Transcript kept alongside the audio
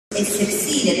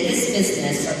succeed at this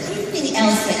business or anything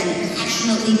else that you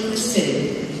passionately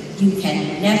pursue, you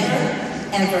can never,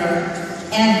 ever,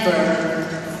 ever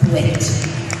quit.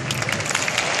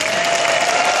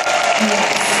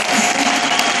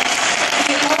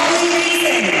 The only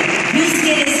reason New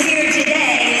Skin is here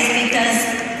today is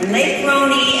because Lake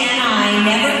Roni and I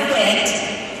never quit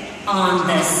on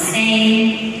the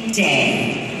same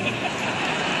day.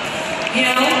 You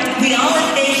know, we all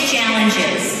have faced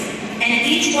challenges, and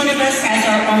each one of us has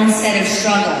our own set of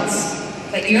struggles.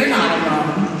 But you're not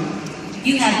alone.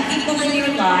 You have people in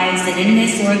your lives and in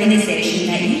this organization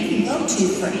that you can go to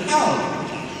for help,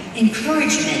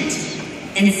 encouragement,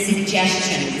 and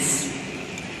suggestions.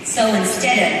 So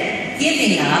instead of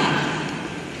giving up,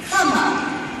 come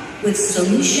up with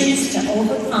solutions to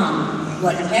overcome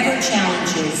whatever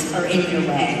challenges are in your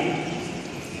way.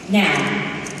 Now,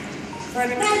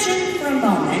 imagine for a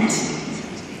moment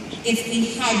if we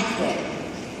had quit.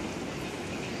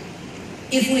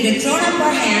 If we'd have thrown up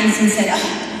our hands and said,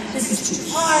 oh, this is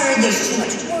too hard, there's too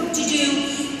much work to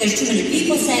do, there's too many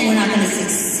people saying we're not going to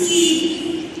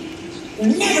succeed,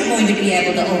 we're never going to be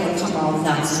able to overcome all the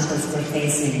obstacles we're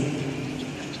facing.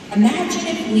 Imagine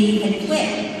if we had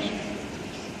quit,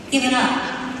 given up.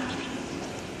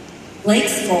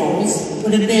 Blake's goals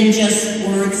would have been just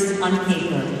words on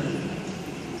paper.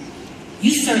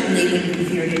 You certainly wouldn't be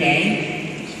here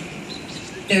today.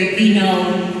 There'd be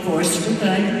no Force for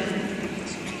Good.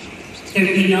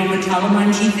 There'd be no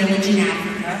Matalamanji village in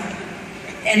Africa.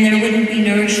 And there wouldn't be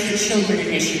Nourish the Children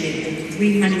initiative with the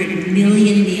 300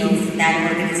 million meals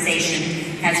that organization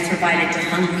has provided to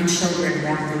hungry children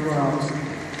around the world.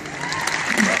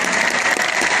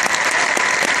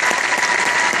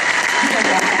 You don't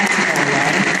want that to go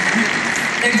away.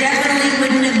 There definitely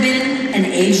wouldn't have been an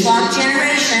age-locked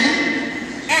generation,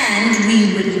 and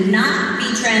we would not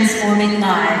be transforming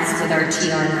lives with our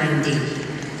TR90.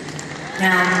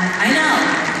 Now, I know,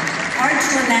 hard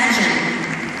to imagine,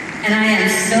 and I am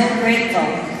so grateful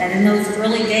that in those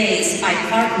early days I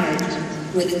partnered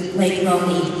with Lake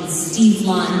Roni, Steve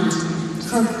Lund,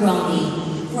 Kirk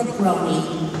Roni, Brooke Roni,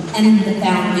 and the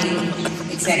founding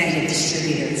executive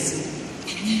distributors.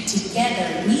 And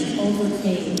together we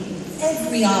overcame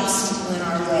every obstacle in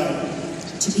our way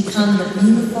to become the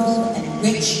beautiful and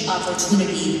rich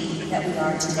opportunity that we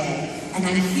are today. And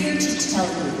I'm here to tell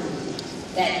you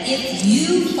that if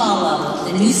you follow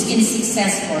the New Skin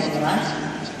Success Formula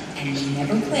and you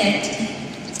never quit,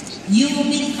 you will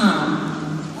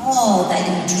become all that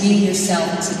you dream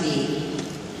yourself to be.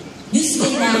 New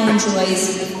Skin now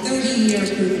enjoys a 30-year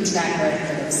proven track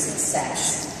record of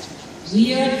success.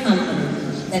 We are a company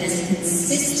that has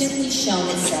consistently shown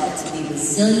itself to be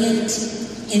resilient,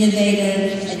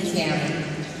 innovative, and caring.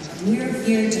 We're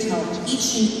here to help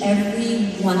each and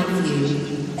every one of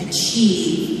you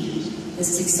achieve the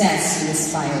success you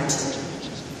aspire to.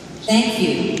 Thank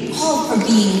you all for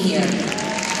being here.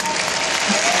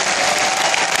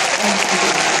 Thank you.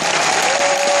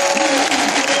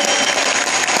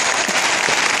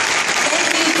 Thank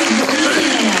you for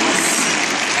believing in us.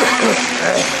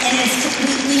 And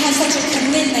we have such a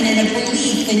commitment and a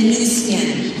belief in New Skin.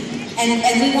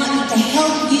 And we want to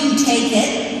help you take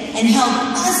it and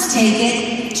help us take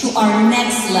it to our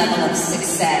next level of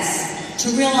success, to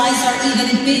realize our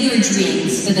even bigger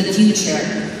dreams for the future,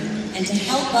 and to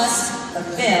help us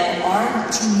fulfill our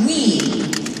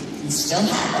dream, we still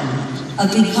have them,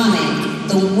 of becoming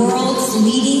the world's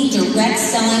leading direct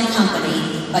selling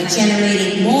company by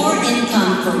generating more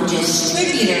income for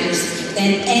distributors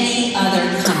than any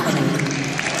other company.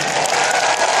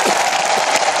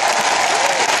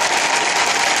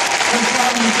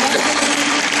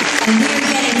 And we're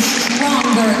getting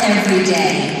stronger every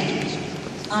day.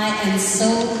 I am so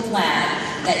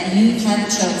glad that you have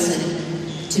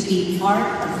chosen to be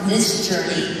part of this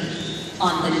journey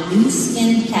on the New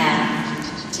Skin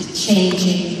path to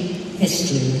changing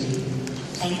history.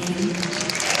 Thank you.